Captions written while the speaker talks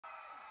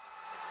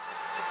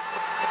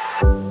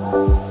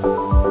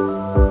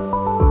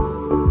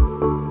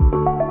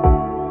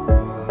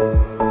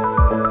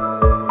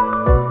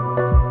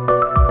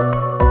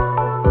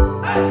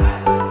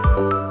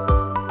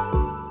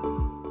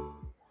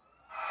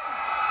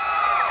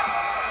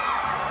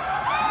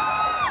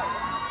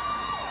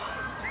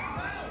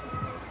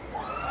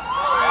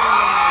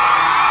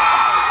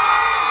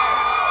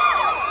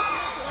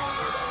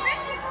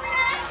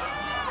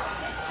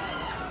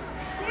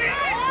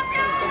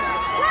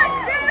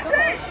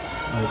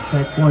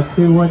Check 1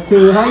 2 1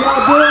 2. How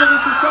y'all doing,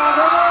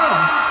 Mississauga?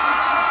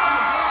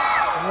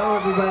 Hello,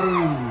 everybody.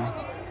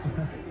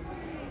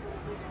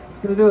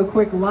 Just gonna do a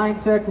quick line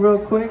check, real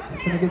quick.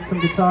 Gonna get some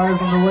guitars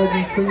on the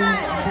wedges, please.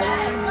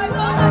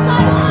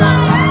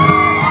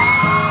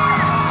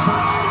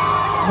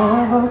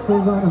 More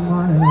vocals on the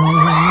morning.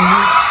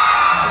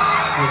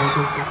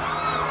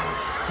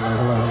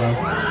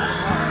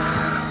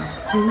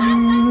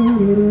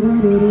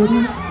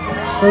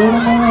 Hello.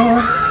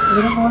 A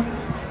little more.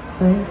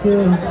 Thank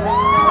you.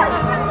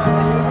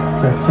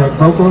 Check.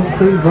 Vocals,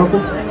 please,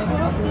 vocals.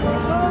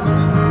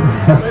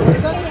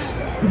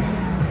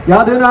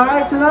 Y'all doing all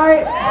right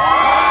tonight?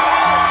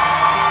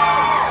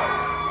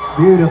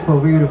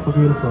 Beautiful.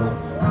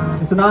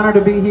 It's an honor to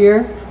be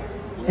here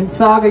in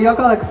Saga. Y'all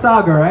call it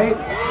Saga, right?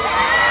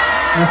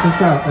 That's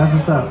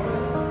what's up.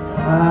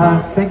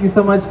 Thank you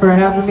so much for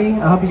having me.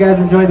 I hope you guys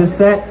enjoy this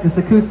set, this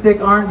acoustic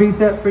R&B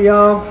set for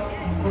y'all.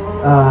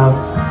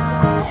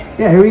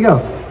 Yeah, here we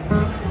go.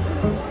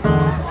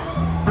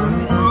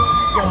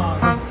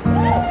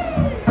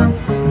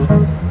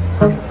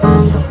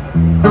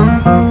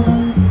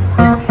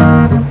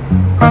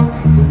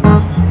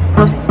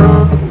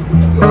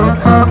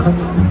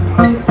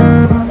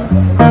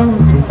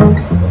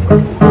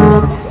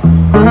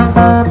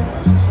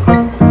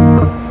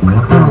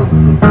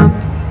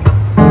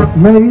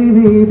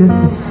 Maybe this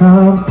is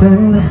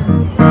something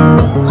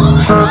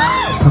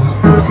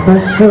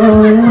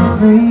special it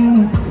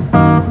seems.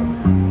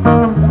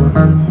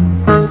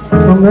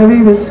 Or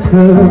maybe this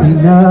could be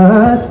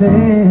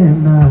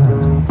nothing,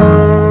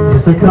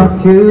 just a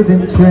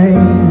confusing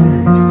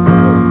change.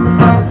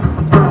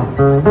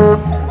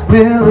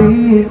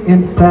 Really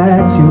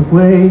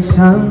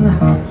infatuation,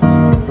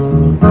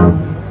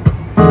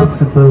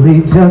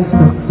 simply just a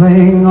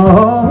fling.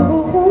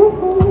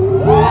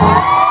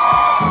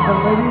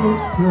 Maybe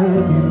this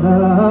could be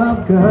love,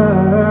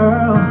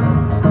 girl.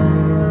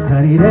 I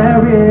need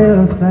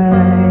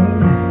everything,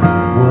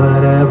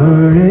 whatever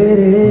it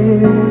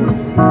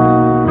is.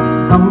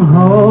 I'm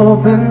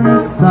hoping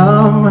that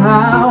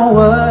somehow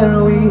what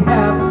we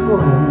have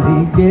will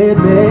only get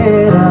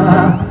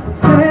better.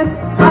 Since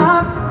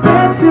I've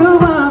met you,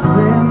 I've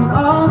been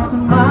all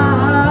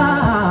smiles,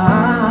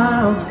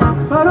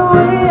 but the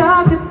way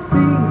I could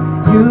see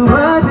you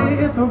are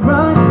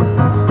different.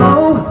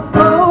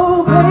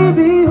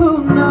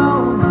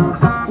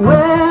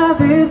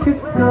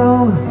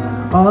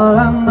 All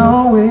I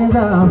know is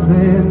I've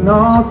been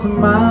all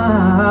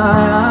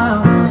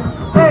smiles.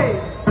 Hey,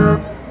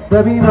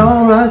 there be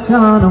no rush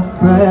or no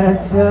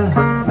pressure.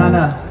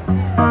 Nah.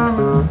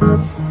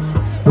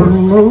 We're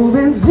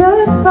moving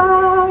just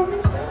fine.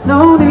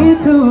 No need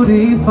to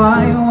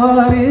define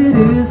what it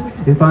is.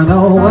 If I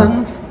know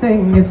one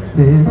thing, it's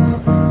this,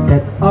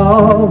 that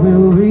all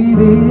will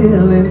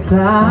reveal in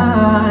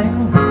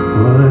time.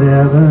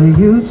 Whatever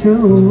you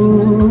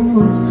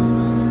choose,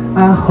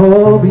 I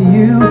hope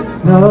you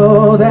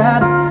know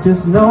that.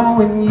 Just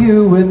knowing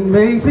you, it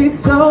makes me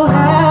so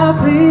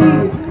happy.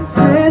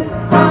 Since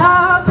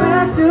I've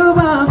met you,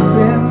 I've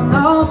been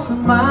all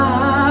smiles,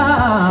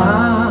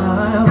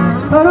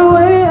 but the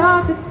way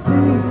I could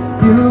see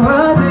you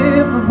are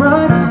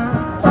different.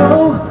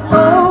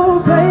 Oh,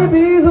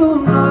 baby,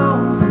 who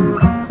knows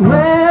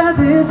where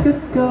this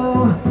could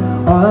go?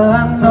 All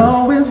I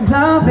know is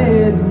I've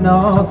been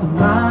all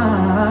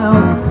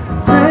smiles.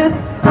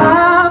 Since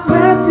I've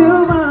met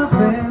you,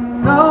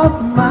 all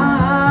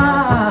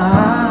smiles,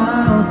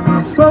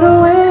 but the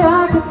way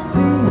I could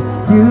see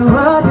you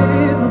are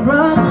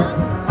different.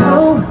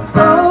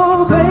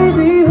 Oh,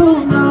 baby,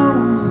 who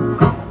knows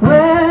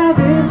where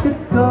this could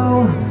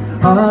go?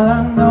 All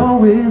I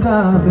know is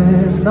I've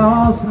been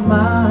all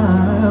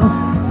smiles.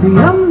 See,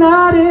 I'm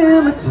not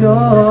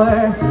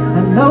immature,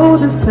 I know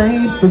this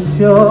ain't for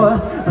sure,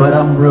 but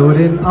I'm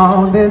rooting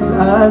on this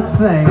us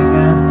thing.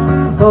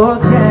 For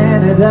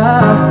Canada,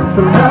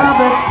 the love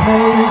that's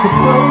made the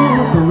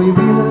tools. Will we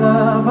be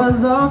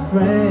lovers or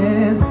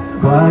friends?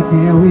 Why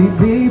can't we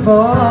be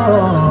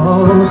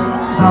both?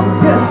 I'm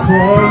just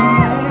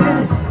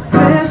saying,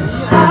 since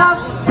I've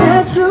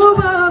met you,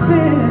 I've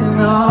been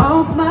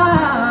all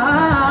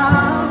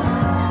smiles,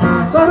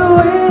 but the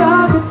way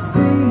I could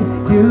see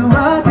you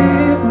are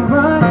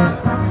different.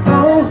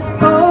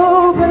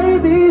 Oh,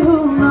 baby, who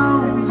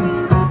knows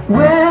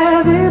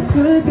where this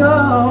could go?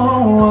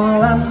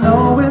 All I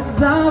know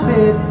is I've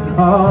been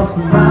all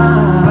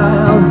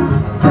smiles.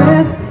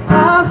 Since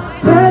I've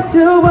met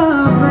you,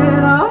 I've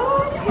been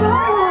all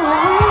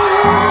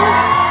smiles.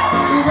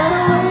 Even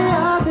the way I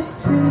could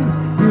see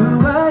you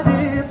are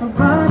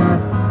different.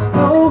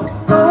 Oh,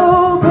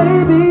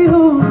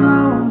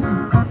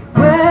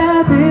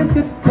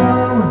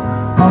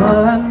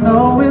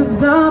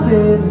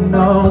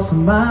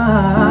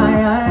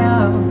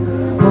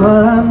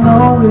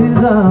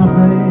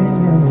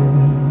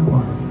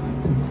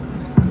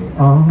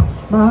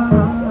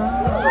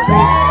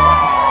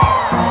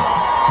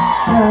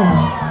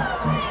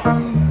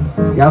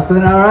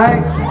 Feeling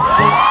alright?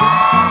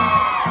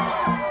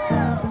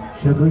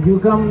 Sugar, you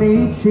got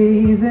me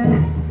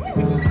cheesing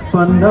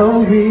for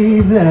no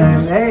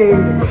reason. Hey.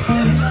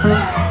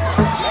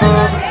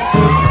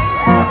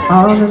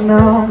 On and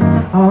on,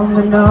 on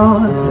and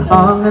on,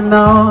 on and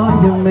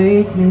on, you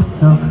make me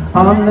so.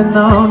 On and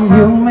on,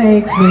 you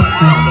make me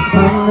so.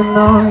 On and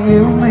on,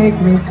 you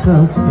make me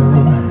so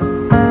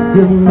sure.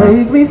 You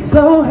make me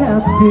so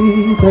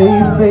happy,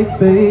 baby,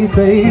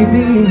 baby,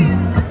 baby.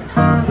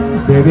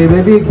 Baby,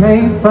 baby,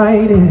 can't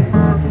fight it.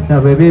 Now,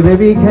 baby,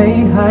 baby,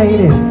 can't hide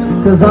it.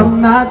 'Cause I'm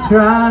not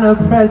trying to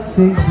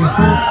pressure you.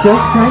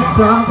 Just can't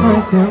stop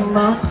thinking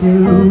about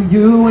you.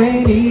 You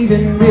ain't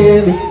even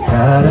really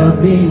gotta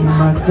be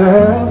my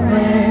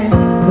girlfriend.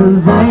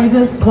 'Cause I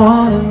just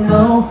wanna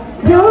know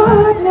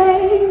your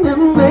name.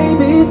 And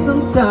maybe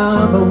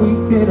sometime we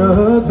can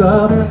hook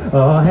up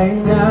or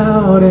hang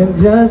out and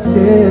just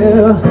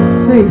chill.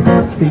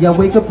 See, I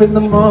wake up in the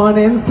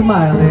morning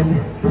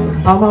smiling.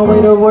 On my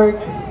way to work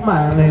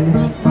smiling.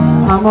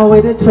 On my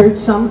way to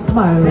church I'm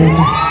smiling.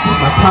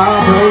 My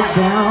car broke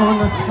down,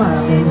 I'm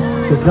smiling.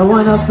 There's no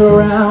one else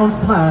around,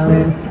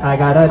 smiling. I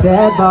got a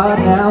dad bod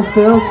now,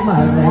 still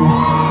smiling.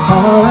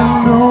 All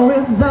I know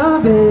is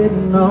I've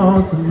been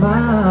on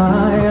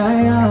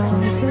smiles.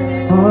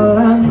 All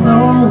I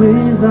know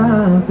is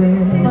I've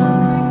been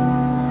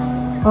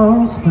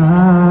on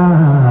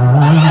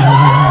smiles.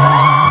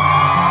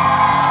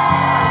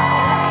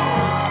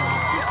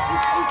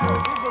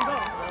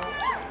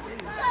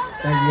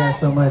 Thank you guys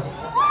so much.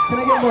 Can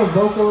I get more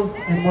vocals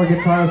and more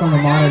guitars on the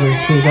monitors,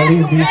 please? At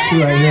least these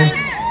two right here.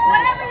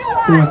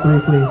 2 and 3,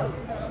 please.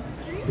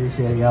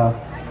 Appreciate y'all.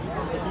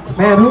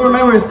 Man, who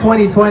remembers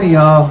 2020,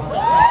 y'all?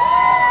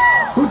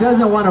 Who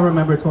doesn't want to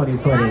remember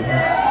 2020?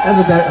 That's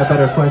a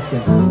better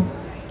question.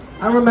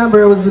 I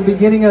remember it was the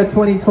beginning of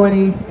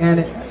 2020,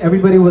 and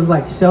everybody was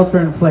like shelter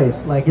in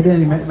place. Like it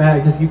didn't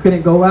matter, just you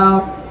couldn't go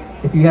out.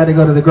 If you had to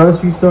go to the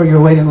grocery store, you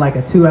were waiting like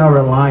a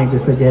 2-hour line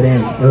just to get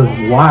in. It was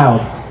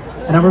wild.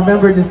 And I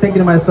remember just thinking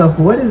to myself,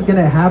 what is going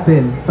to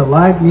happen to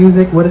live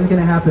music? What is going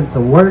to happen to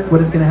work? What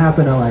is going to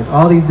happen to like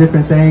all these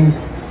different things?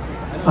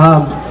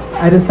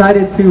 I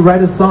decided to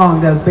write a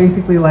song that was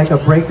basically like a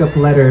breakup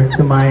letter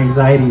to my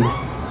anxiety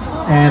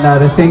and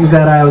the things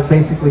that I was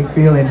basically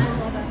feeling.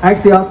 I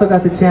actually also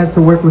got the chance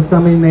to work with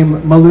somebody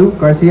named Malou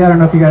Garcia. I don't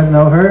know if you guys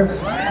know her.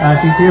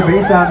 She's here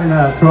based out in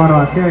Toronto,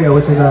 Ontario,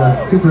 which is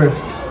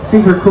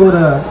super cool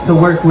to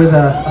work with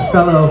a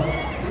fellow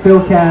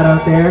Phil cat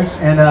out there.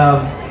 And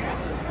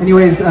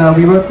anyways,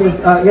 we wrote this,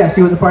 yeah,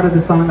 she was a part of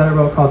this song that I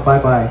wrote called Bye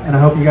Bye. And I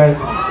hope you guys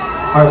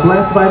are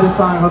blessed by this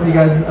song. I hope you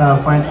guys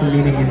find some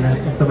meaning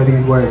in some of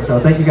these words. So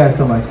thank you guys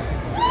so much.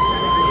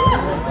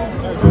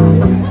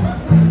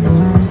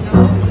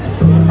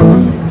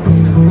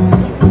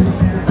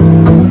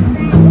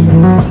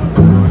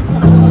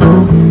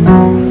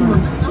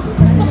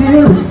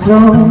 Dear, it's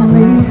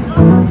lonely,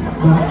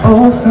 my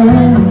old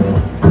friend.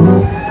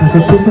 I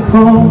wish you could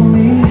hold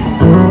me.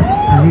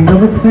 I ain't gonna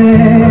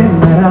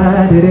pretend that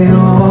I didn't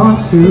want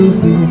you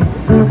here.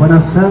 When I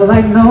felt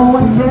like no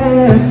one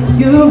cared,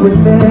 you were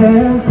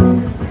there.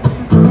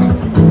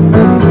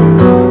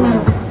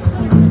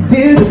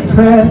 Dear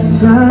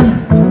depression,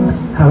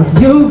 how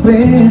you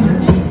been?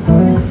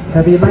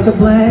 Heavy like a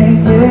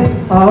blanket,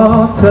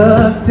 all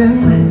tucked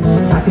in.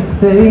 I could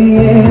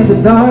stay in the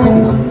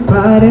dark,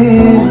 right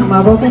in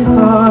my broken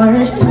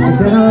heart. And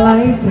then a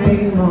light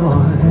came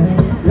on.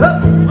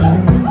 Yup.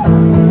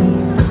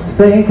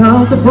 Stay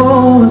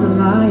comfortable was a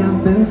lie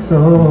I've been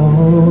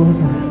sold.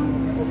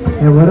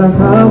 And what I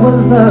thought was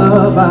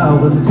love, I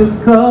was just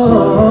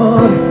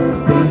cold.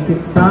 Think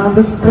it's time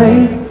to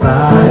say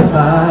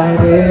bye-bye.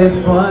 This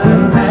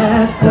one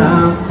last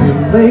time, too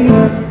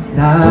late.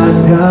 Not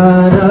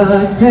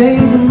gonna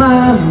change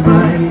my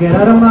mind. Get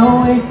out of my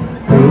way.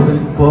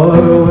 Moving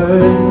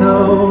forward, no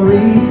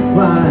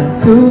rewind.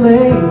 Too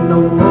late, no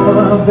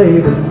more,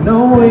 baby, no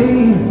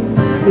way.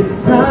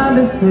 It's time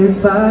to say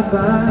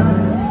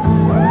bye-bye.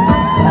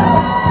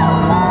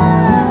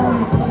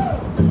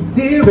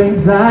 Dear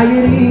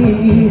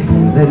anxiety,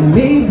 let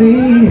me be.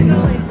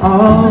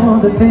 All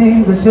the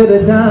things I should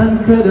have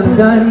done, could have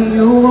done.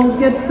 You won't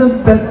get the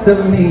best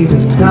of me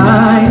this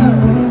time.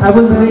 I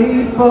was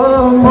made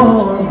for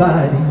more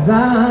by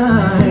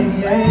design,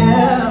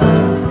 yeah.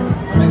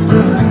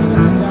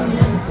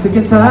 Sick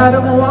and tired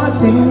of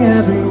watching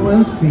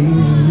everyone's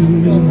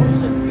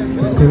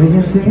feet,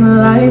 experiencing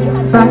life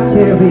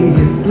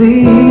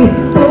vicariously.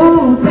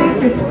 Oh,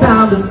 think it's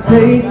time to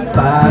say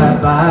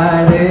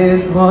bye-bye.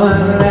 This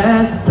one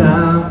last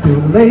time,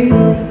 too late.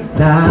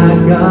 Not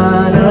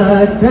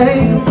gonna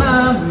change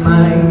my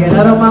mind. Get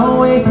out of my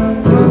way.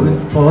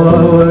 Moving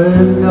forward,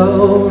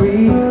 no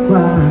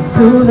rewind.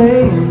 Too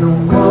late, no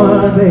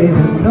more,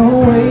 baby, no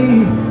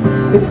way.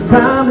 It's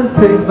time to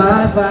say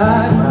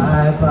bye-bye,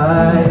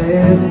 bye-bye.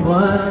 This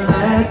one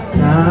last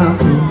time,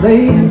 too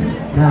late.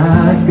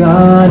 Not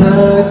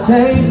gonna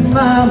change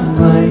my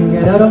mind.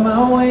 Get out of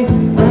my way.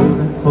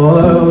 Moving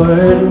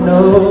forward, no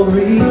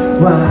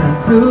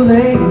rewind. Too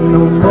late,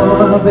 no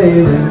more,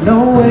 baby, no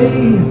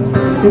way.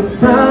 It's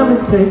time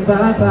to say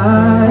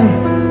bye-bye.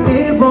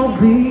 It won't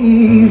be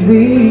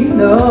easy,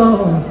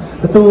 no,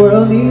 but the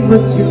world needs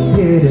what you're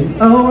getting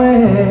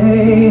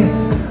away.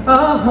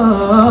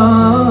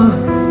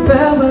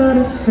 Felt but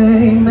a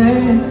shame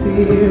and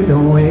fear.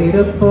 Don't wait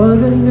up for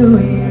the new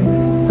year.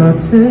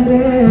 Start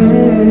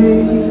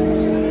today.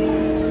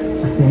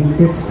 I think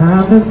it's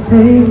time to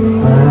say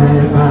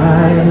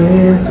bye-bye.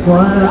 It's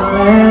one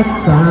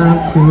last time,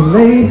 too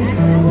late.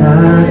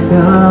 Not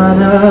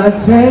gonna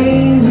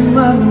change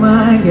my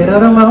mind. Get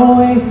out of my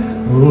way.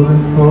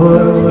 Moving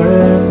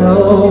forward,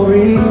 no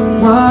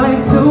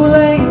rewind. Too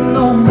late,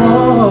 no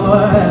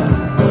more.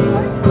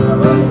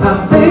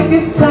 I think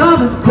it's time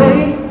to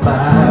say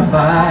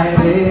bye-bye.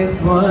 It's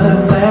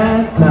one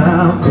last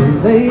time, too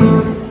late.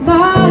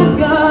 Not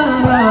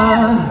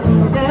gonna,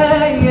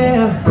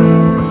 yeah.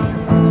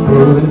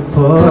 Moving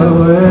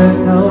forward,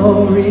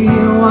 no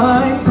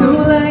rewind. Too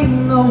late,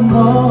 no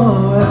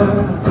more.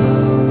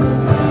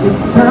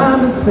 It's time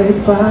to say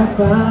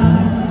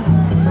bye-bye.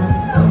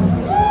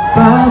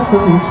 Bye,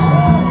 Felicia.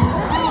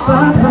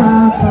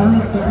 Bye-bye,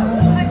 bye-bye.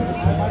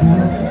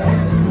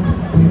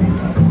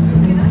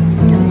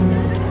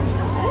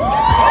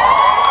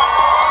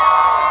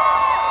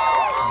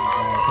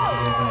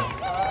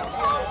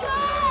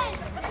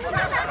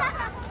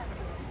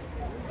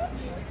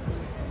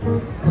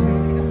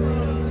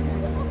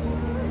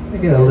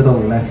 Get a little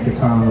less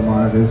guitar on the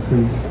monitors,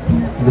 please.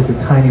 And just a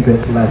tiny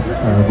bit less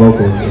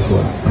vocals as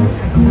well.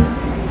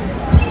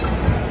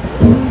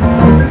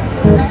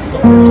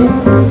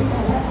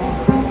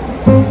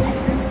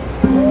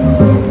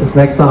 This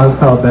next song is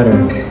called Better.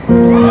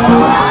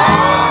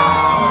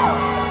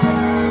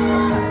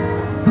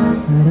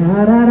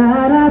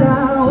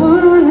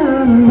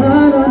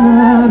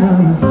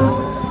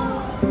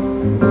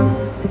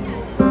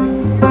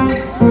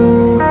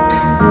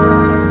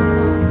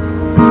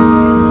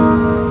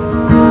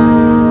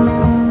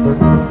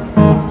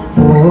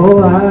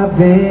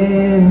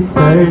 Been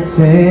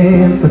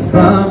searching for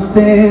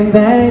something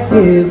that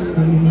gives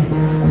me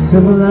a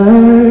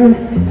similar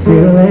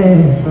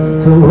feeling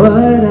to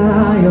what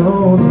I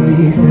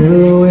only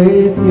feel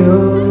with you.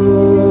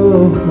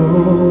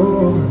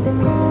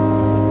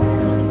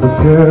 But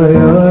girl,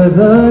 you're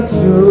the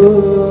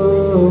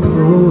truth.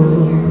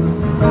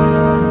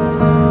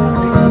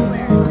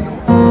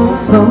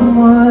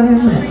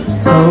 Someone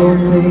told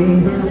me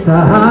to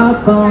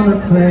hop on a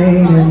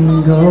plane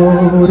and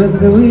go to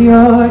New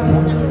York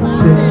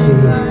City.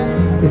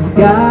 It's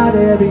got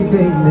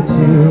everything that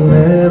you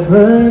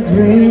ever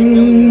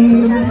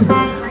dreamed.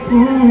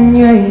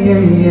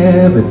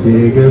 Yeah, but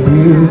bigger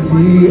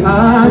beauty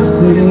I've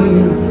seen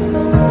in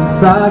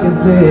Saga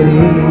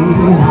City.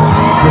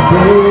 The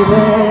day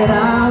that I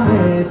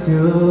met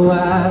you, I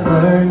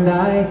learned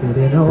I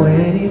couldn't know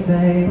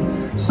anything.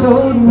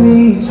 Showed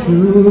me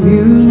true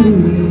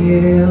beauty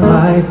in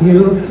life.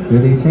 You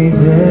really changed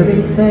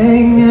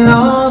everything, and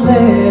all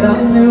that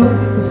I knew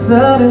was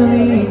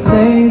suddenly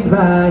changed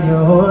by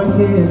your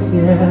kiss.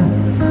 Yeah,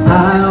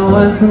 I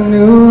was a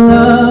new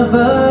love,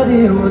 but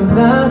it was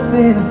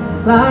nothing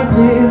like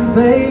this,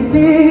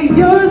 baby.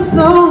 You're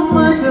so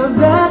much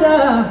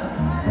better,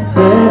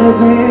 better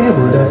than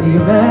what I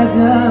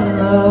imagined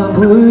love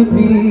would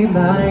be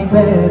like.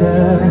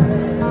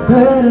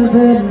 Better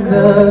than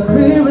the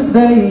clearest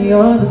day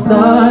or the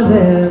stars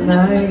at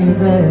night.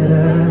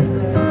 Better.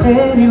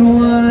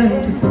 Anyone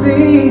can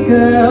see,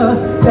 girl,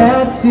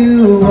 that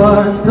you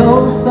are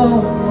so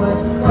much,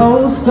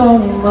 oh so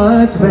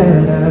much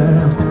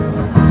better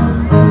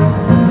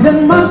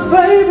than my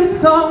favorite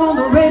song on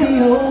the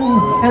radio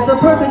at the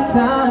perfect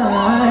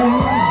time.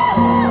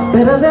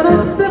 Better than a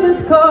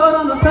seventh chord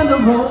on the Fender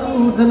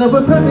Rhodes and a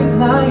perfect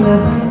line.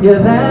 Yeah,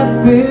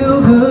 that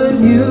feel-good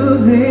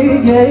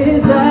music,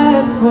 yes,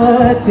 that's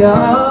what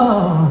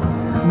y'all.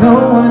 No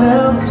one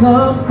else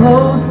comes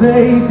close,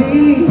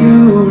 baby.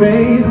 You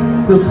raised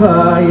the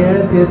bar,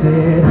 yes you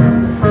did.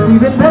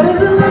 Even better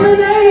than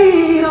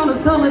lemonade on a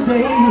summer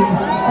day.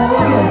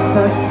 Oh yes,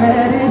 I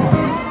said it.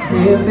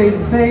 If they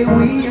say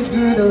we a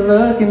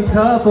good-looking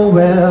couple,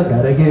 well,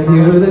 gotta give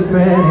you the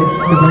credit,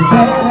 'cause I'm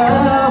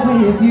better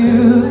with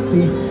you,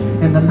 see.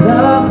 And I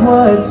love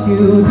what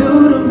you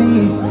do to me.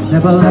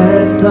 Never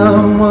let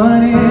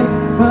someone in,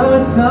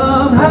 but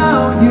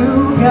somehow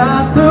you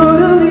got through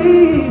to me.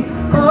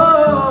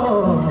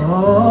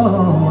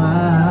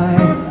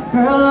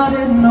 Girl, I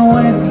didn't know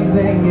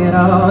anything at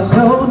all.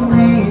 Showed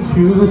me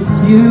true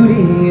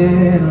beauty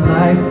in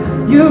life.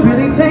 You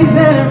really changed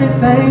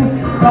everything.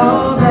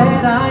 All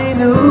that I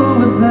knew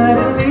was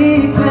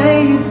suddenly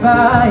changed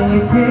by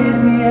a kiss.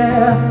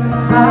 Yeah,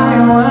 I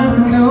once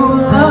knew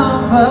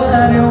love,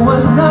 but it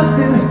was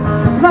nothing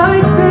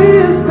like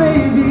this,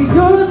 baby.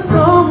 You're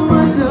so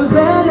much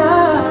better,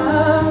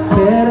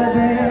 better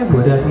than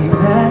what I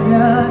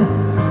imagined.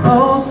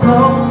 Oh, so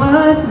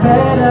much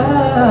better,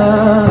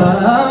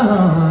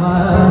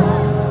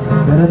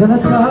 better than the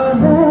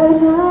stars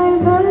at night.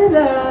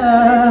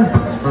 Better,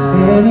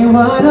 any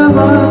one of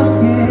us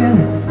can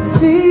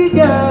see,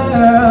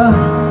 girl.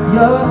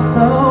 You're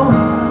so,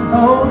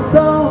 oh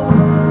so,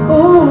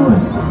 oh,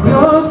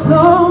 you're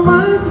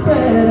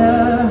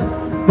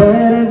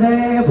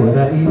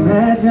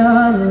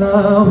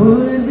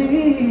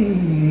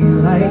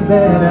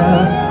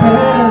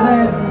better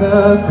than the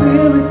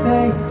clearest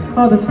day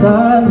or the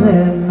stars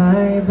at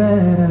night.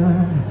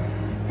 Better.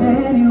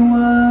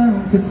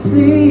 Anyone could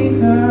see,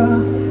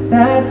 girl,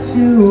 that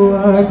you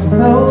are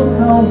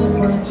so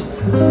much,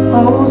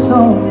 oh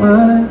so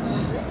much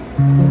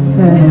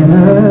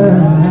better.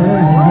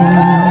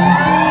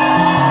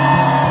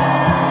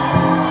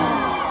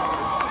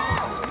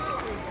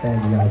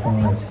 Thank you guys so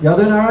much. Y'all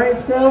doing alright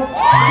still?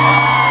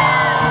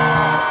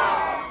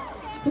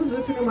 Who's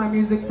listened to my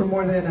music for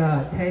more than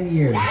 10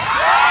 years? A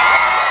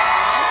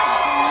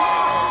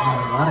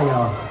lot of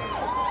y'all.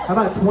 How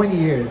about 20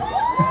 years?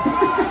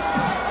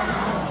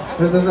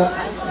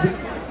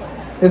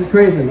 It's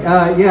crazy.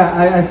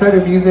 Yeah, I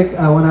started music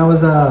when I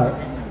was a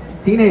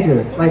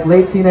teenager, like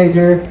late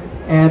teenager,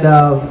 and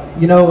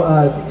you know,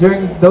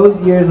 during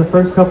those years, the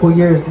first couple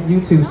years,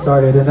 YouTube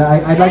started, and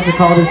I'd like to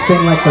call this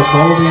thing like the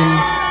golden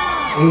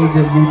age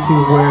of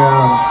YouTube, where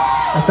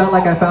I felt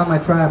like I found my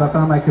tribe, I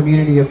found my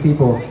community of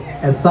people,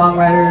 as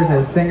songwriters,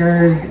 as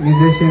singers,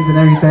 musicians, and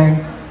everything.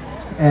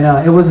 And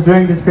it was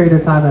during this period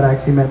of time that I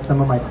actually met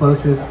some of my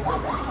closest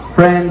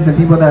friends and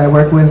people that I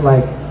work with,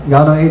 like,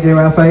 y'all know AJ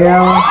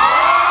Raphael?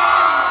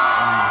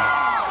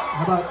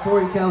 How about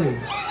Tori Kelly?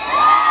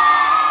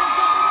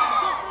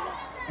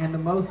 And the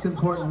most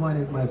important one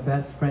is my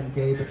best friend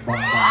Gabe at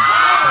Bondoc.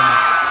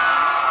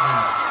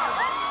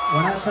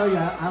 When I tell you,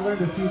 I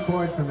learned a few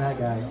chords from that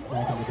guy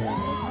back in the day.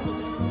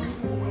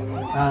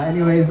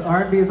 Anyways,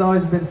 R&B has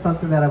always been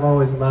something that I've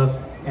always loved.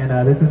 And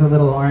this is a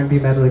little R&B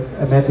medley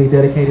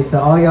dedicated to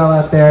all y'all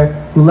out there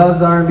who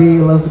loves R&B,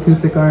 who loves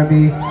acoustic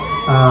R&B.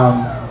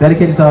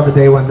 Dedicated to all the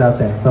day ones out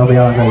there. So I hope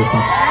y'all enjoy this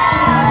one.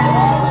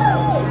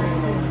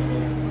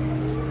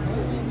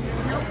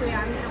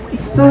 It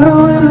started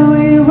when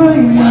we were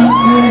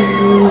younger,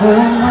 you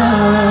were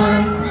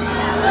mine.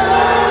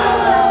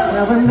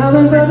 Now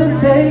another brother's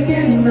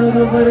taking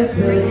over, but it's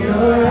still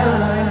your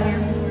right.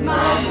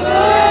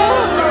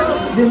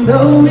 Even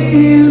though we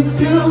used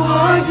to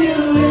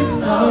argue,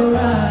 it's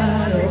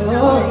alright.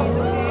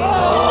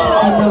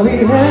 I know we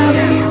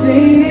haven't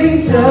seen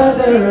each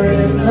other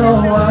in a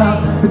while,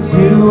 but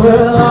you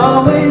will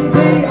always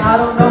be. I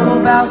don't know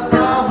about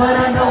y'all, but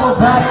I know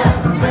about us.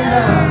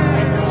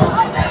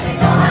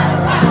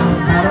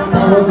 I don't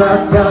know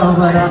about y'all,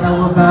 but I know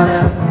about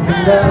us.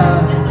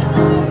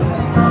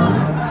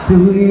 Do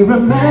you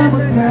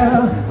remember,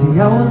 girl? See,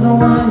 I was the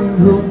one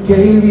who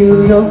gave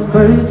you your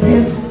first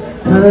kiss.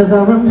 Cause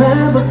I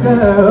remember,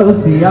 girl.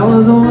 See, I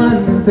was the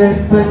one who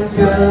said, put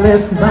your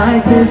lips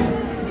like this.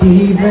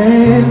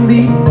 Even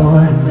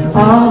before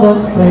all the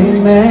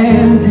fame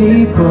and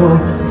people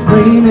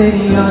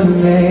screaming your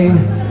name,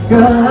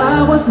 girl,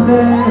 I was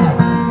there,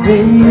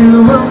 and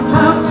you were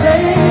my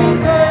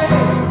baby.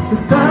 The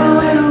time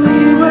when we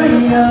were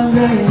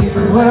younger, you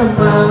were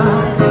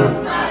mine.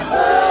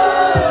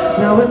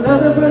 Now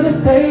another brother's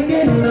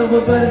taking over,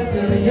 but it's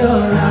still in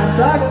your eyes.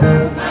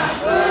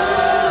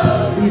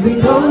 Even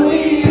though we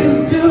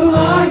used to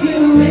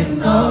argue,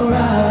 it's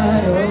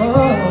alright.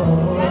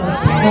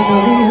 And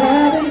we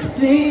haven't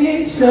seen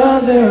each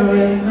other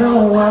in a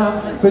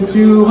while, but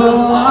you will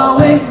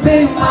always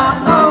be my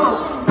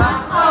own, my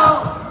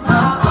own,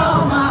 my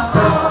own, my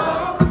own,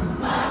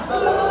 my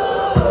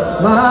own,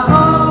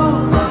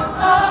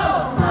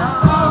 my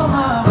own,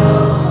 my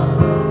own.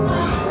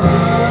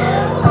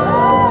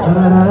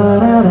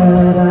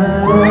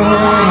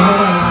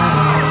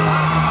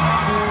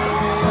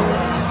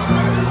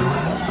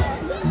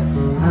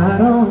 I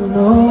don't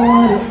know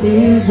what it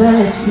is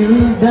that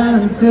you've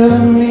done to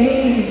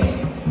me,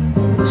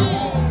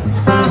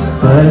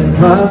 but it's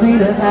caused me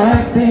to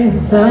act in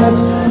such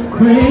a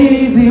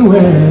crazy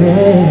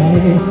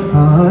way.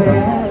 Oh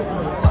yeah.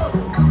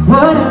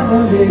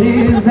 Whatever it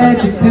is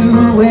that you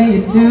do when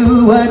you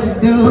do what you're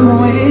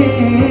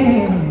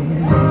doing,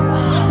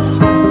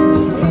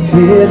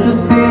 it's a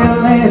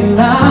feeling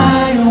I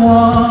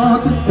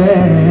want to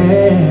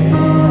stay.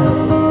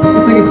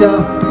 Let's sing it,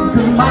 y'all.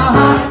 Cause my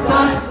heart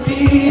starts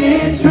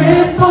beating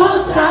triple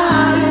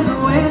time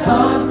with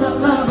thoughts of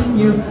loving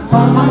you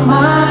on my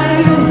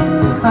mind.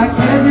 I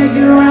can't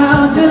figure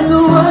out just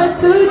what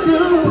to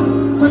do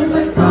when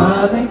the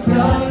cause and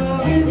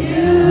cure is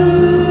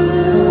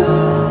you.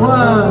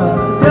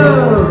 1, 2.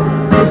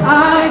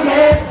 I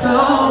get so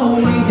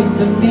weak in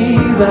the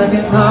knees, I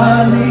can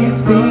hardly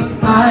speak.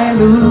 I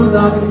lose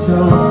all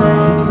control,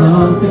 and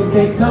something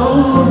takes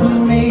over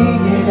me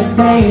in a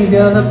daze.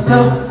 Your love's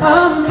so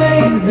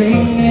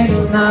amazing,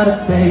 it's not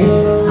a phase.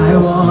 I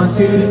want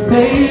you to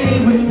stay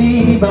with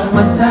me by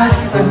my side.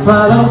 I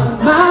swallow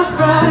my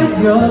pride.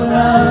 Your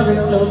love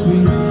is so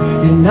sweet,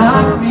 it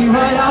knocks me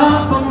right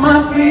off of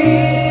my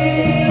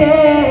feet.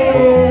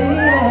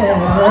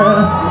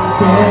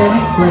 Can't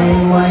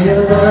explain why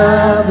your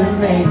love, it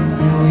makes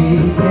me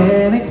weak.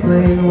 Can't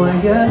explain why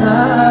your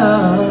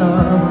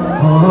love,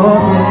 oh,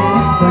 can't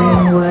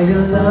explain why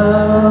your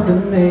love,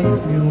 it makes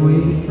me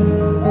weak.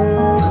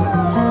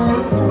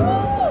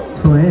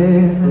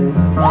 Twin,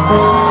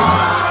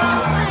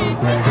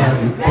 where have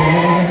you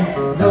been?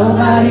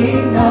 Nobody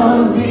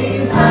knows me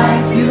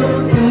like you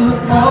do.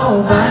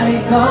 Nobody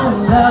gon'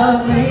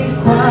 love me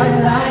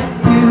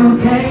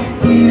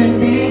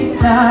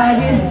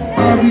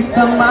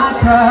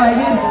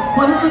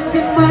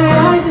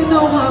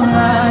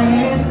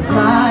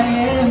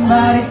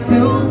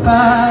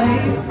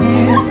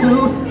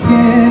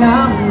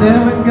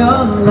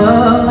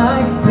love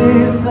like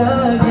this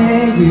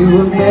again. You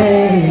were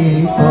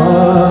made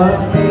for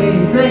me.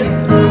 Sing.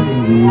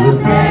 You were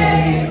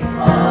made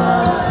for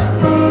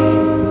me.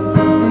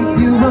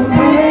 You were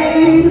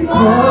made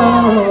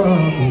for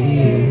me.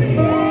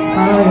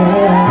 Oh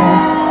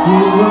yeah,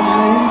 you were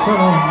made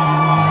for me.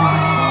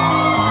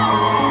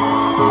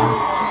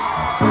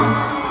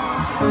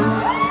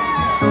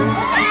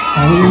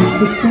 I used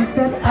to think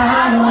that I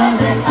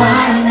wasn't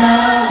fine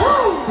enough,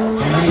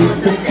 and I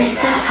used to think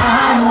that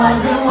I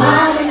wasn't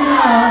wild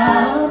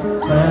enough,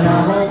 but I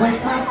won't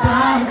waste my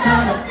time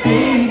trying to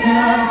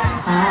figure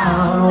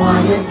out why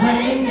you're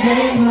playing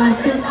games. What's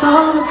this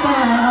all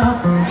about?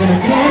 And I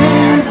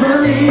can't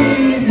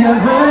believe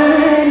you're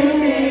hurting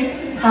me.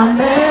 I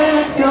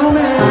met your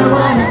man,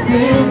 what a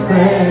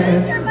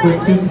difference. What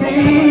you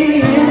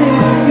see in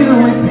him, you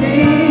ain't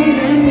seen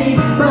in me,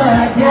 but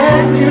I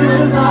guess it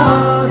was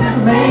all just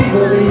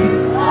make-believe.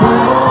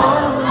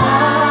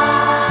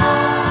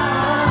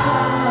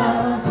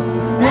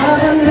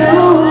 Never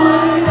knew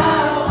what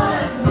I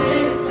was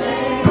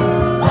missing,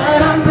 but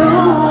I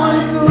knew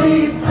once we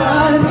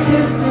started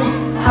kissing,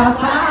 I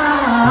found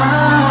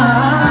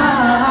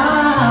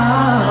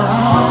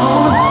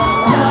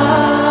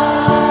love.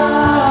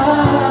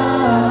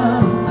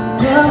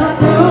 Never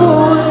knew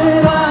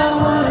what I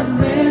was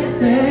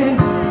missing,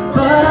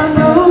 but I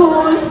knew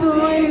once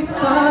we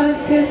started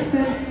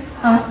kissing,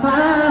 I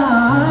found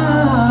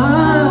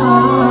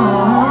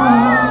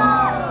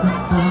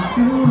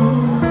you.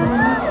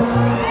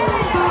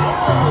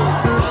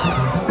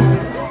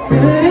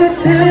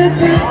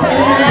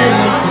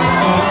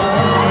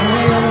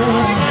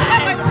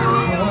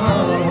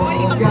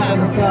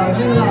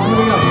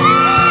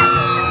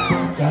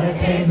 Gotta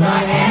change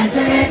my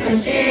answering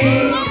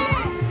machine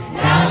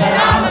now that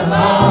I'm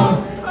alone,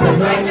 'cause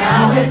right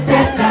now it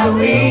says that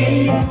we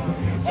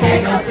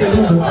can't go to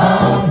the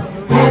phone.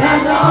 And I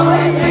know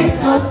it makes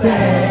no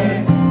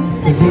sense,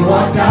 'cause you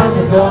walked out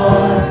the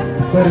door,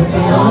 but it's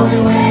the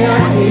only way I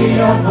hear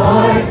your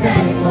voice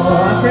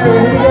anymore. Terry,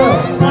 here we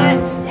go.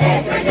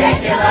 It's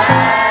ridiculous.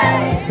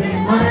 It's been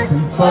months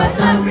and for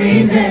some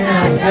reason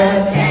I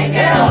just can't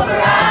get over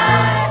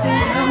us.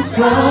 I'm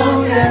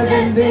stronger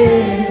than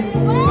this.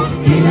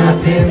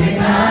 Enough is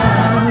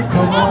enough.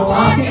 Come on,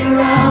 walking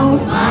around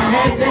with my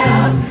head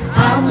down.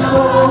 I'm so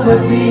over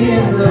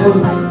being blue,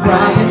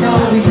 crying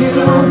over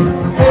you.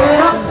 And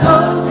I'm so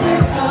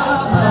sick of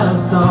love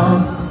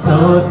songs, so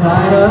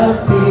tired of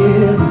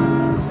tears,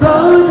 so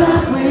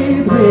done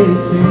with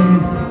wishing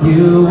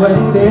you were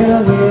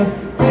still here.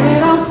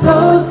 And I'm so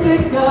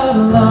sick of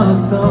love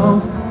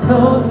songs, so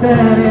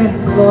sad and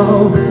slow.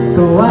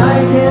 So why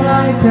can't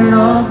I turn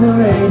off the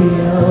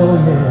radio?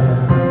 Yeah.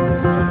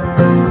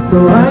 So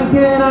why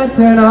can't I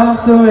turn off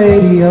the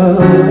radio?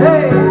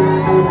 Hey!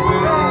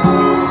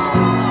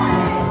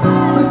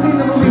 Who's seen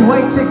the movie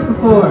White Chicks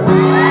before?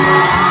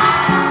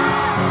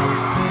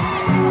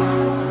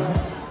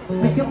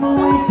 Making my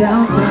way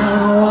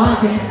downtown,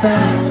 walking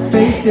fast,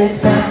 faces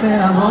fast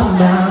and I'm on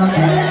down.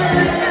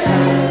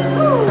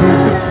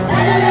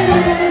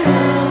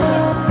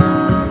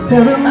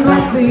 Staring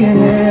blankly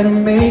ahead and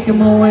making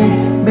my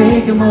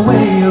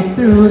way up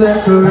through the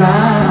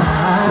crowd.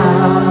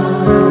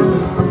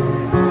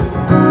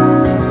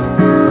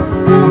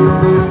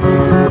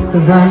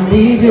 'Cause I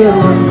need you,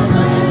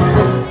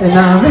 and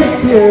I miss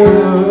you,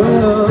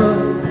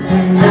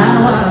 and now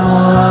I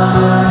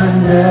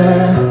wonder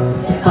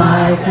if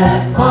I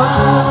could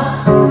fall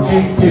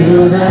into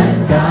the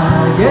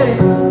sky. Get it?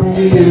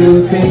 Do you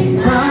think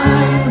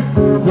time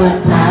would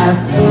pass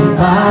me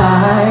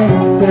by?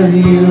 'Cause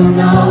you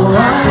know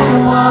I'd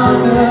walk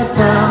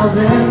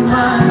 1,000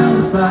 miles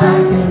if I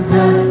can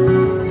just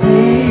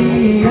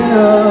see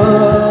you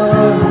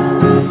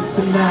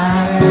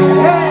tonight.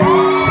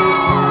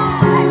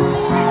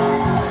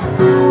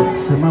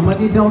 So my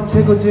money don't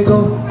jiggle,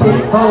 jiggle, it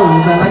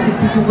folds. I like to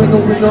see you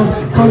wiggle, wiggle,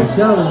 for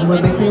show. What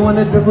makes me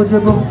wanna dribble,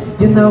 dribble,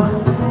 you know,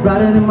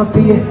 riding in my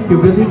feet, you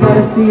really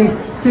gotta see it.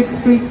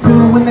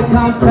 6'2" in the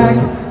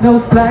compact, no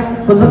slack,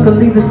 but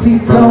luckily the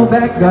seats go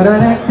back. Got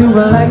an act to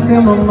relax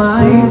in my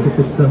mind,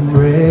 sipping some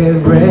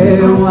red,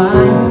 red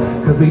wine.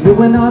 'Cause we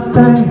doing our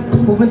thing,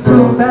 moving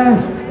too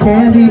fast.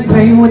 Candy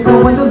paint with the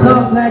windows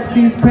off, black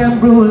seats, creme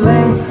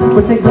brulee.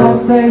 What they gon'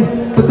 say?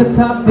 Put the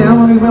top down,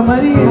 we run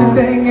money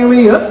anything, and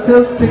we up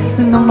till 6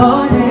 in the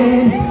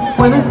morning.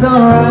 When the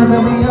sunrise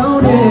and we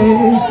own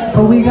it.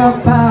 Oh, we got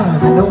power,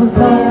 I know it's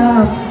all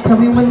loud. Tell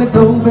me when to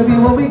go, baby,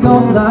 when we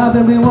gon' slide,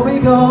 baby, when we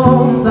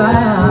gon'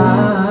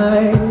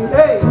 slide.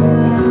 Hey,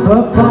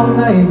 up all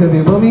night, baby,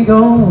 when we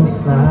gon'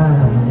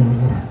 slide.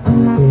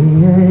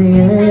 Yeah,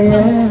 yeah,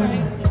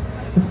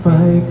 yeah. If I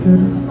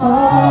could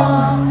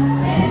fall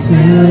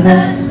into the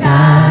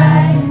sky,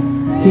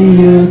 do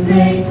you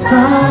think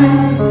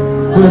time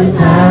would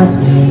pass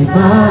me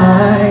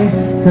by?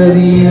 'Cause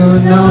you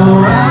know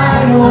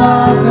I'd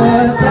walk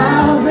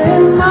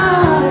 1,000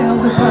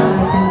 miles if I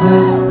can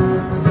just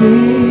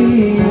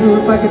see you.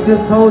 If I could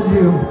just hold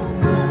you.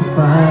 If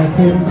I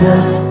could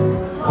just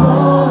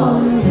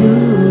hold you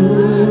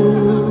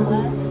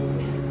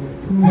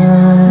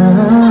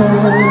tonight.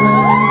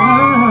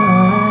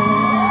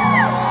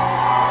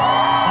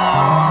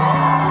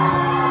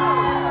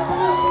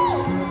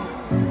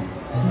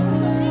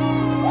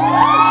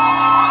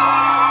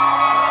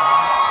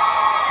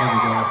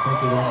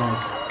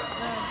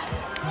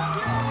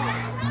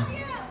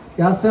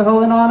 Y'all still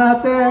holding on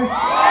out there?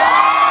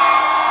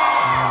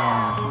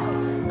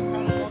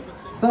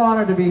 So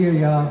honored to be here,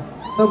 y'all.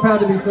 So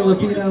proud to be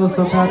Filipino.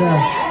 So proud to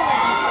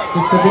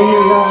just to be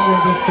here, y'all.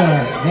 And just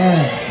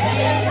man.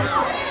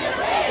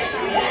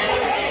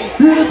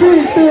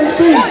 Philippines,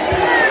 Philippines.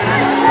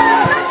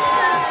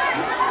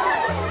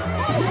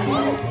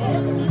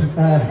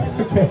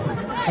 Okay.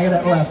 I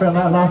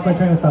lost my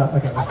train of thought.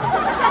 Okay.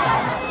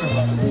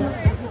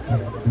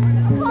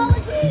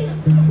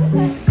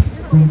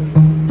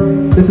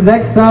 This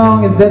next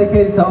song is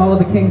dedicated to all of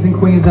the kings and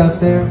queens out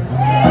there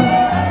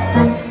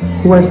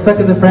who are stuck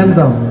in the friend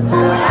zone.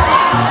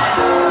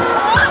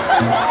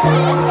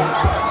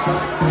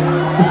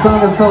 The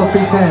song is called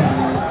Pretend.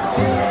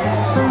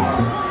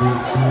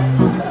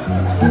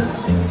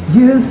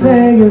 You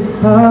say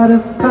it's hard to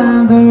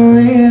find the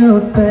real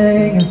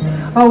thing,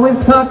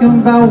 always talking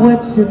about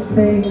what you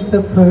think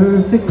the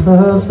perfect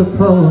love's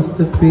supposed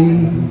to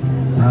be.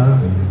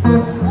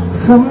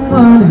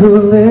 Someone who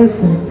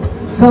listens,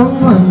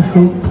 someone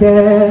who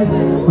cares.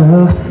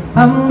 Well,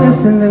 I'm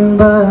listening,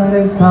 but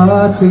it's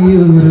hard for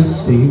you to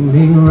see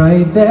me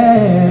right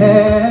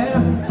there.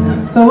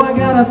 So I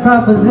got a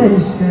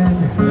proposition.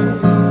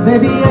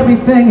 Baby,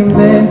 everything you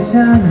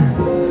mention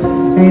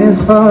ain't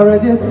as far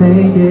as you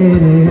think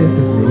it is.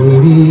 'Cause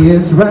baby,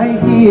 it's right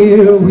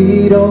here.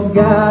 We don't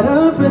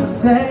gotta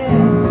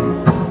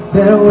pretend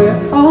that we're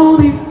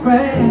only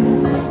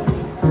friends.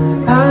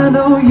 I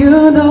know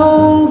you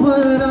know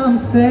what I'm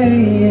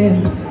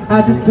saying.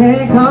 I just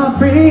can't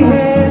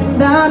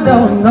comprehend. I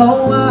don't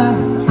know why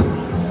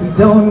we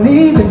don't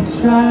even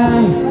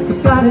try. We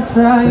gotta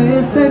try.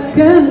 It's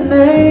second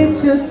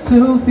nature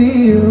to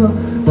feel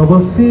what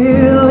we're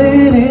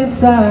feeling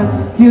inside.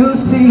 You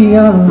see,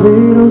 our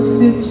little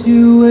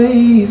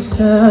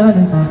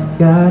situation has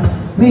got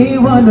me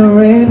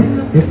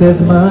wondering if there's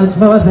much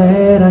more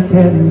that I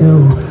can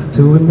do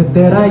to admit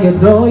that I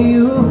adore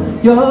you.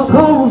 Your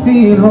cold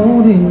feet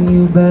holding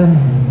you back.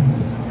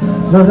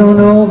 No, don't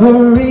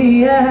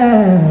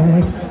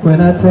overreact when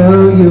I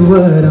tell you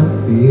what I'm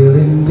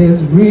feeling is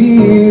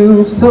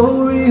real,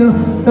 so real.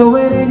 No,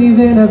 it ain't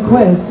even a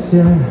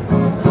question,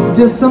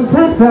 just some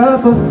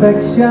pent-up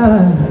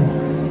affection.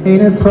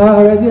 Ain't as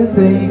far as you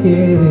think it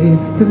is,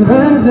 'cause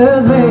let's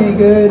just make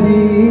a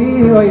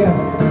deal. Oh yeah.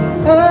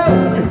 Hey,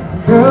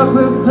 girl,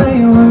 quit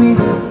playing with me.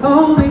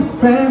 Only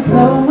friends,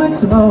 so much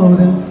more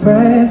than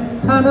friends.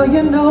 I know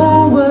you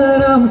know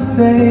what I'm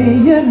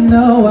saying. You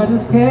know I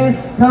just can't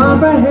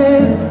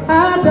comprehend.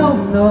 I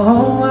don't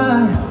know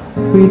why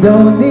we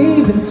don't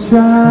even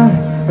try.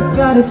 We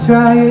gotta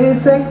try.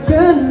 It's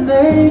second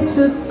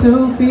nature to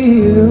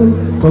feel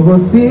what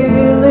we're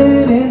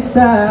feeling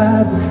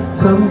inside.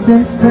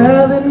 Something's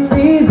telling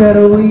me that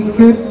we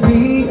could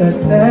be a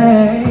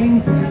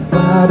thing.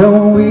 Why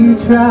don't we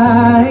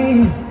try?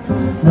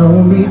 No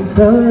need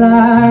to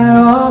lie.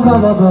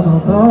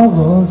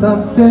 Oh,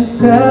 something's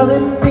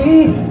telling me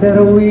that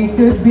we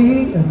could be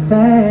a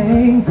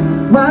thing.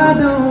 Why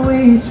don't we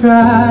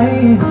try?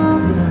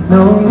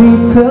 No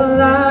need to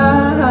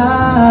lie.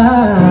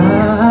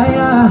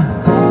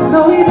 No,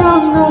 we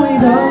don't, no, we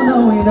don't, no,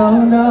 we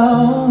don't know.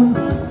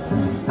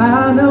 I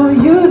know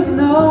you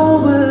know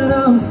what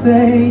I'm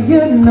saying.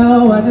 You know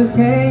I just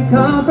can't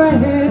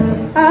comprehend.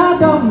 I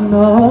don't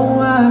know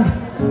why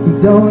we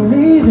don't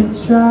even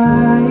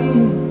try.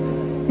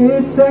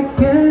 It's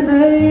second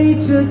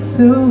nature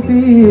to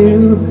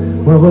feel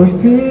what we're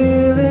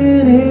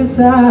feeling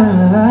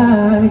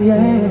inside,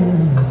 yeah.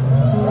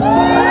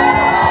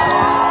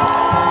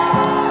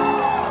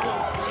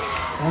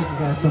 Thank you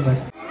guys so much.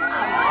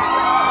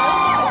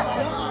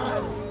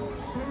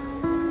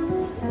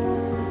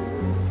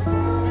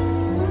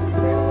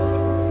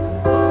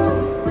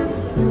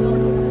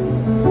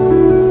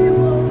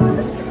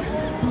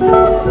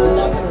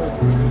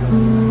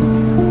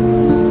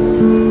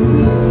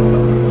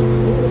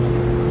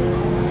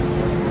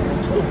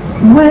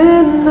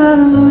 When I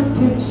look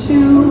at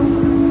you,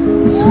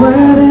 I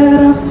swear that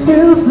I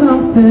feel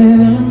something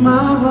in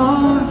my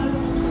heart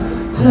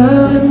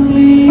telling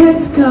me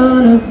it's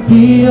gonna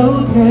be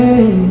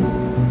okay.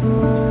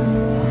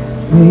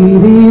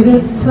 Maybe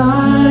this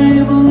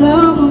time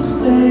love will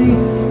stay.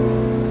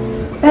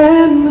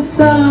 And the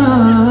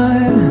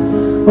sun,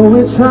 oh,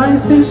 it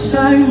tries to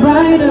shine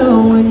brighter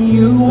when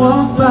you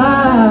walk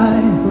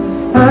by,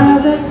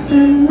 as if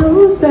it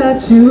knows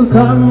that you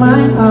caught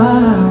my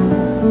eye.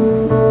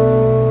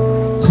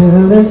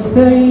 Jealous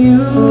that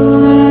you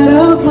light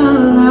up my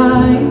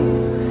life.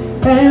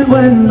 And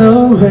when the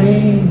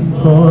rain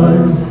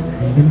pours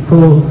in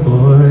full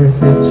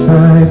force, it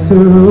tries to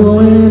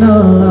ruin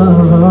all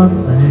of our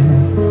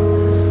plans.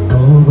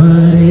 Oh,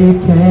 but it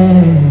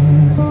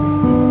can't.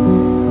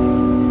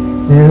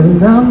 There's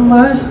not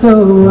much the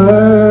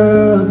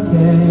world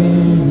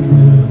can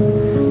do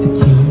to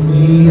keep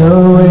me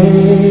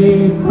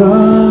away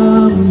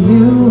from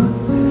you.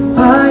 I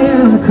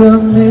am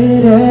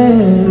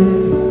committed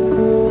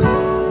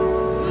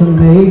to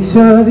make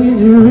sure these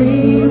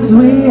dreams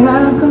we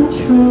have come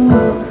true.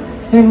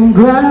 And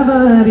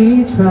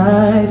gravity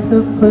tries to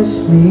push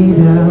me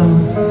down,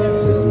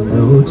 just know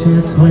no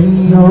chance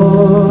when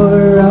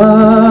you're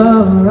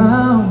around.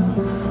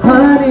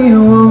 Honey,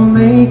 we'll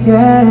make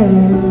it.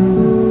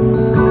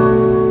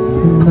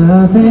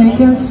 Nothing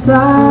can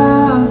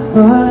stop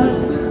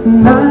us,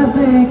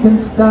 nothing can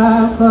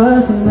stop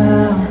us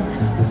now.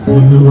 The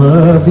view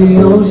of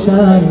the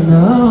ocean,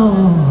 no.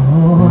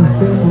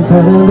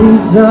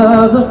 Colors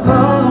of the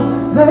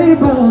fall, they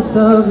boast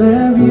of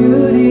their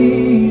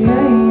beauty,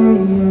 yeah,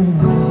 yeah,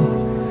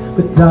 yeah.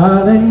 But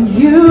darling,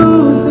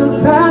 you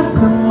surpass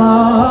them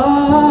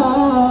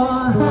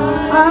all.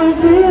 I've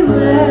been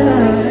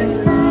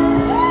blessed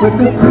with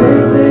the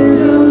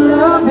privilege of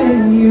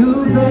loving you,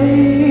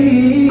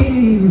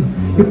 babe.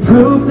 You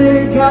prove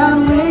that God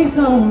makes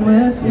no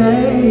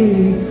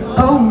mistakes.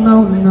 Oh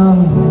no, no.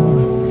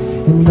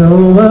 You know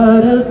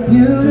what a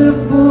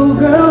beautiful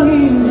girl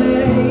He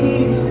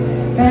made.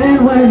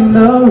 And when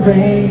the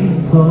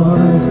rain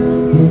pours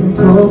in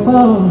full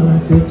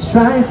force, it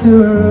tries to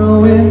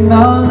ruin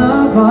all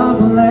of our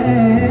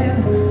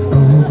plans.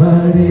 Oh,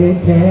 but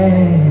it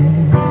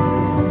can't.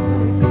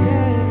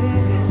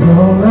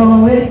 No,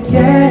 no, it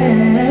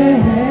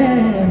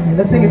can't.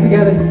 Let's sing it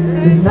together.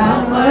 There's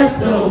not much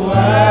the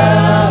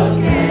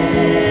world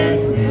can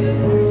do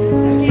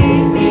to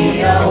keep me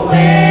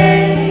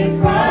away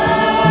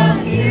from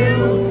you.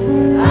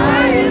 I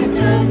am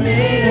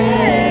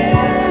committed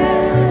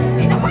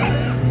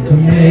to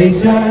make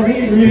sure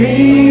these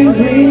dreams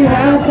we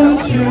have come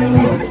true.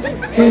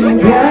 And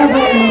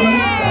gravity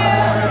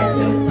tries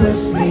to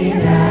push me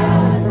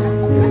down.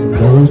 There's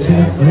no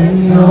chance when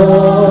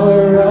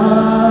you're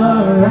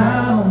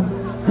around.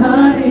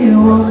 Honey,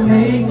 we'll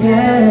make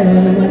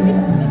it.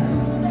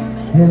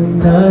 And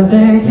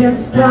nothing can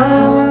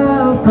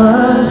stop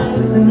us,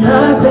 and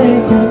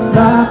nothing can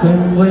stop it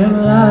when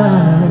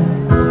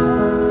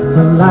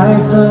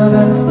life's an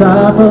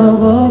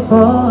unstoppable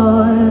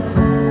force,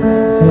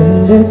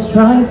 and it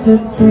tries to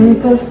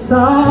take us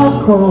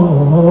off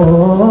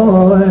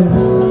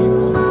course.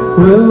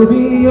 We'll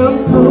be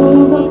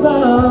unmovable.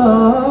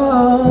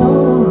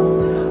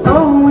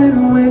 Oh,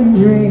 and when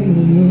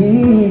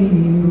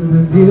dreams,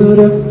 as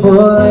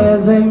beautiful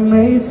as they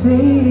may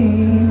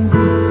seem,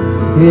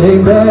 it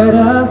ain't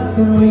better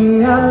in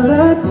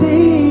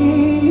reality.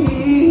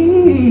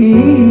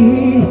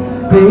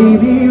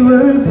 Baby,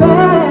 we're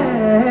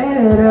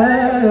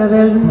better.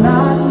 There's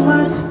not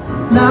much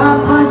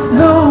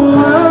the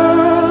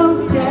world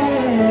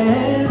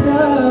can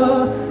do.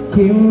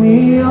 Keep me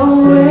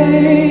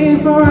away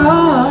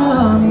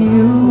from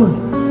you.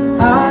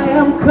 I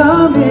am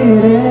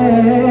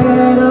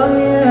committed, oh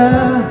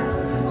yeah,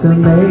 to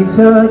make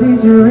sure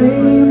these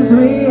dreams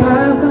we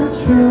have come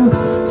true.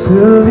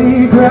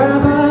 Slowly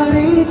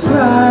gravity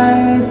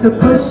tries to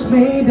push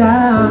me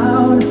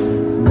down.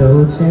 There's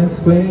no chance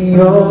when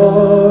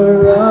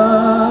you're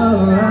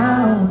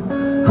around.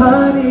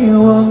 Honey,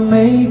 we'll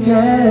make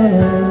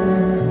it.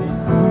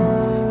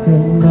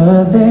 And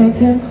nothing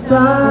can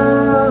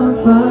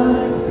stop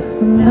us.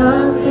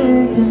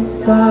 Nothing can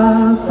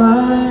stop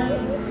us.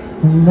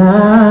 Now.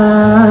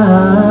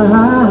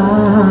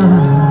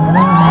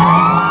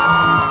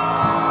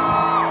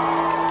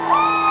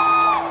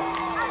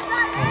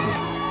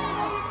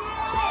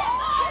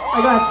 I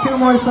got two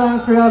more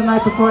songs for y'all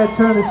tonight before I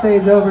turn the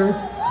stage over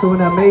to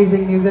an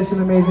amazing musician,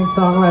 amazing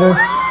songwriter.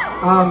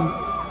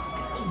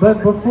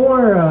 But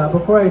before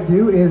I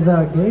do, is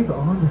Gabe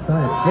on the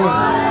side? Gabe.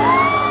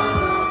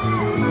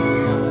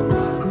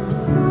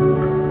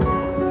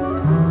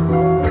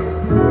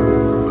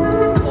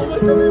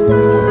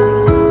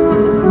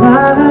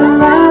 La la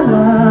la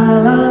la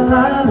la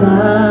la la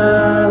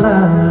la.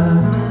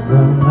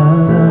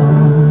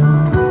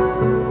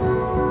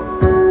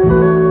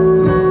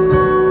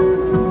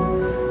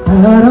 I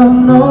don't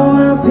know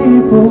where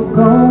people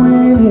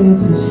going,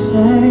 it's a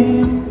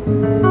shame.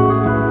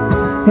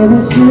 And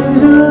it's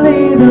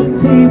usually the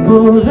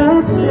people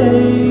that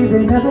say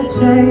they never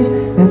change.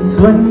 That's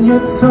when you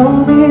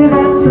told me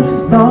that the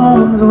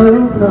storms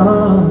will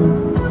come.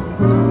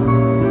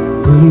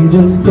 We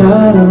just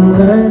gotta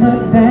learn to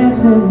dance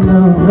in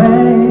the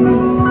rain.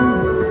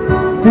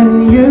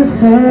 And you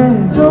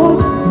said, don't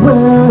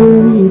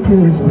worry,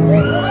 'cause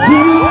man,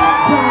 you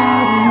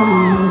got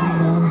me.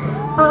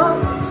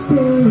 I'll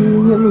stay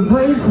and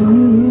wait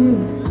here.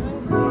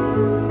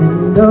 And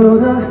though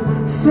the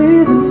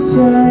seasons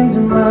change,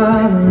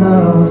 my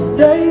love will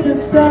stay the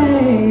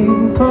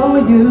same for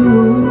you.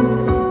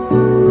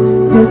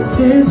 This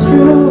is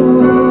true.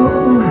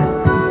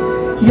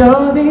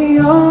 You're the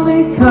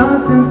only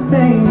constant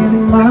thing in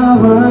my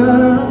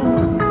world.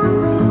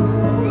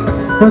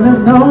 When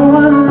there's no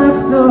one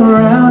left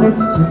around,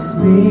 it's just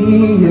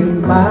me and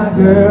my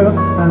girl. I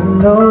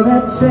know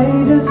that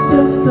change is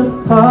just a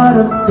part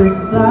of this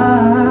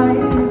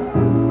life,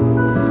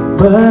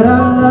 but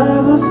our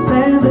love will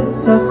stand the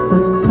test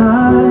of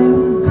time.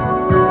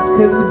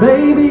 'Cause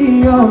baby,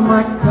 you're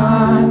my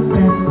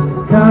constant,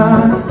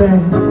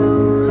 constant.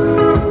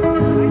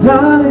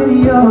 Darling,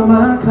 you're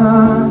my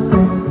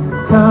constant,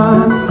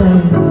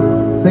 constant.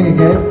 Sing it,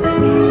 Gabe.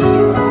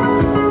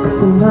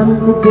 It's an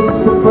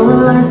unpredictable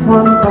life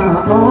run by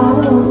our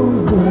own.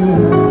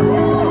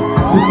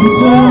 You're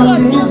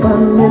surrounded by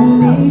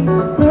many,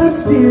 but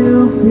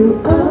still feel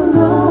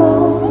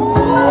alone.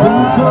 So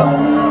you told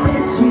me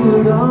that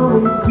you'd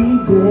always be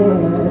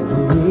there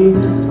for me.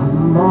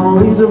 I'm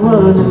always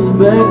running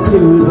back to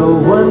the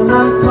one I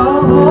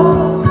call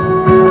home.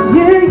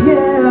 Yeah,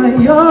 yeah,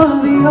 you're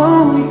the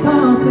only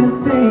constant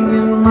thing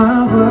in my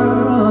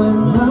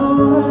world.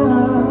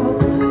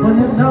 When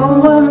there's no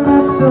one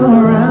left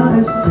around,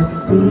 it's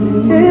just me.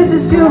 It's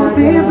just you and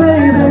me,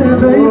 baby,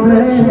 baby.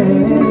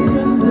 Change is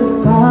just a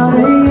part,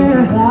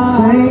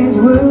 yeah. Change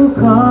will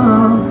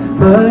come,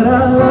 but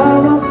our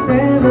love will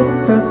stand the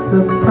test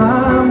of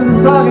time.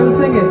 Mississauga, let's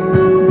sing it.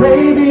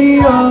 Baby,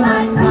 you're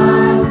my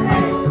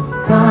constant,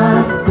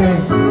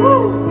 constant.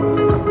 Woo!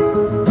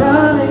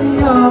 Darling,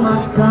 you're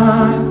my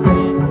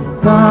constant,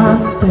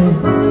 constant.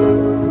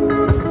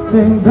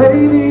 Sing,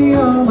 baby,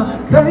 you're my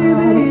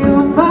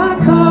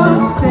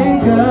constant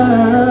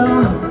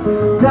girl.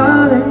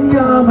 Darling,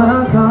 you're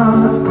my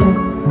constant,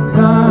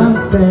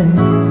 constant.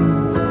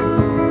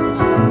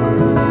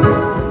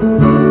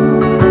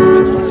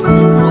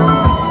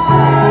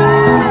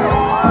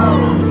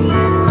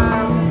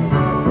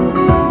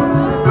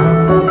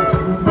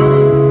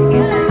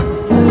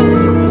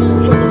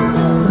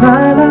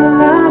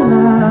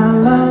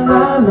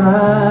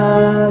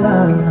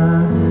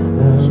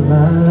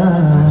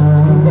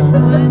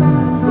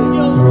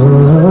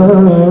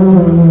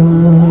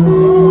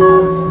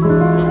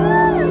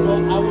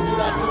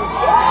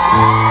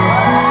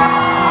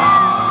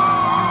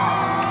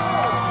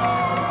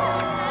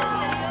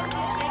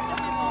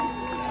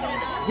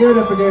 Give it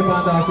up for Gabe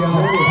Bondoc,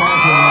 y'all.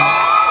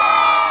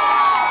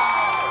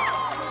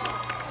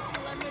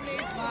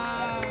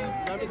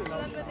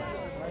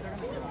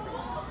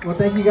 Well,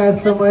 thank you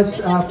guys so much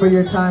for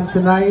your time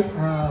tonight.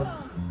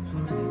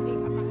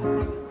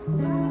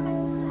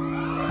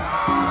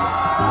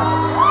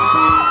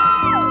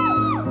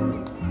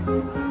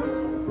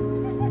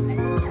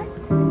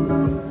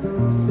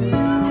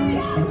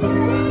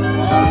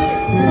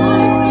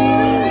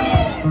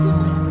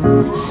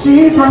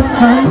 She's my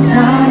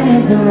sunshine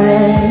in the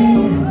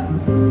rain,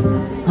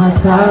 my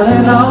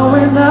Tylenol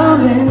when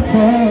I'm in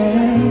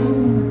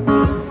pain.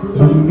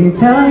 Let me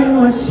tell you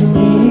what she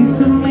means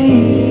to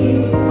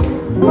me.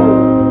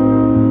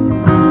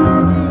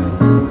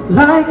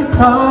 Like a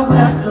tall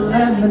glass of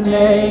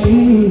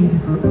lemonade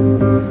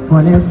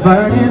when it's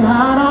burning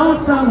hot on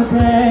summer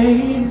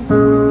days.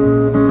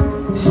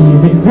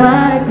 She's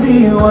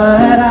exactly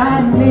what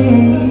I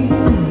need.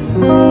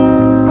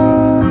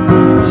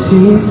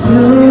 She's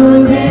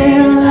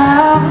soothing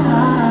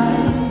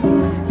like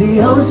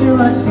the ocean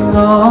rushing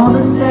on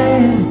the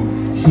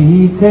sand.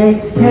 She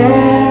takes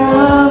care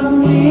of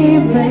me,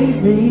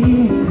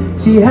 baby.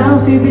 She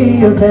helps me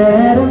be a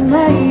better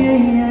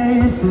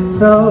man.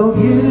 So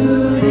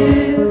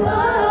beautiful.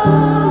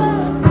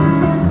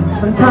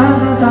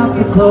 Sometimes it's hard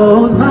to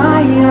close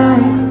my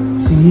eyes.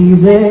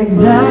 She's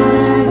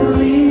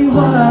exactly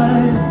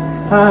what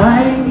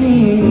I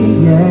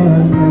need.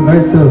 Yeah,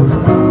 verse 2.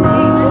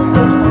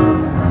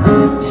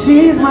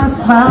 She's my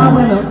smile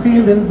when I'm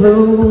feeling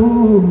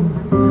blue.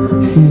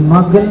 She's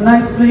my good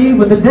night's sleep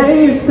when the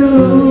day is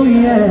through,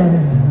 yeah.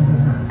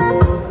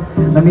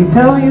 Let me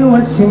tell you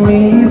what she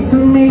means to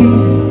me.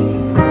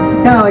 She's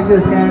kinda like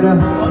this, Canada.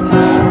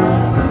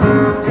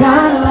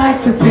 Kinda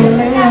like the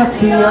feeling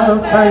after your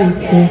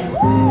first kiss,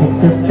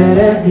 except that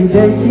every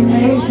day she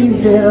makes me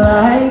feel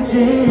like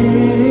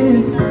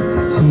this.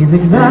 She's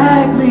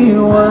exactly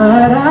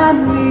what I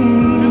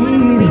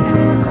need.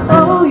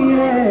 Oh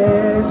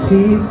yeah,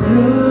 she's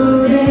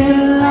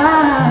soothing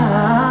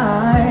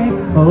like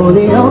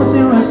the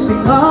ocean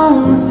rushing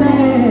on the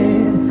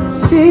sand.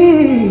 She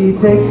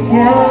takes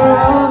care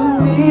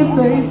of me,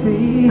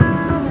 baby.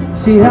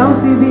 She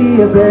helps me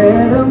be a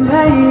better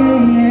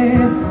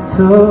man.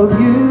 So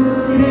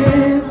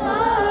beautiful.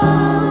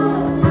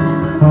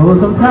 Oh,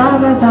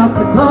 sometimes it's hard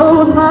to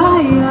close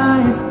my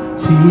eyes.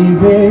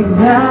 She's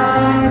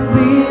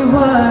exactly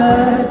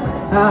what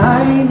I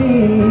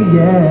need,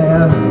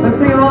 yeah. Let's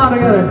sing along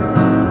together.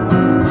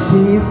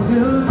 She's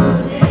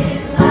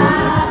soothing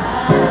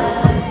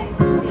like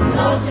the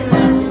ocean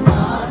rushing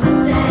on the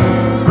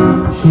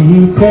sand. She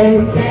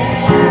takes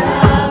care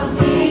of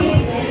me,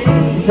 baby.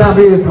 You sound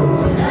beautiful.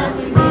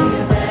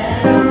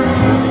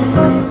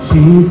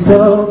 She's so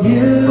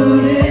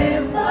beautiful.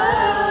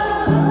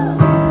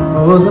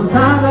 Oh,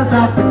 sometimes I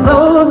have to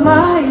close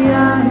my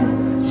eyes.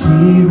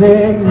 She's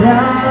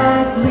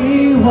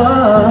exactly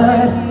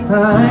what I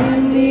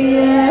need.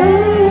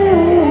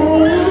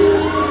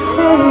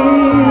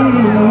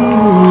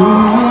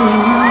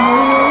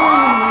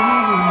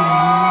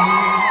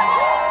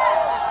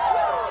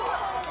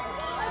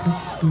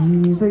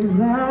 She's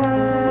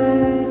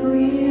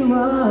exactly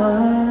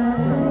what.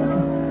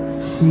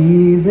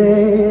 She's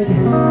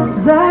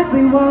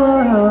exactly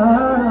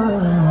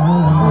what.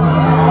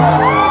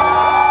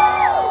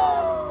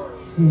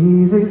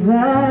 She's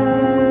exactly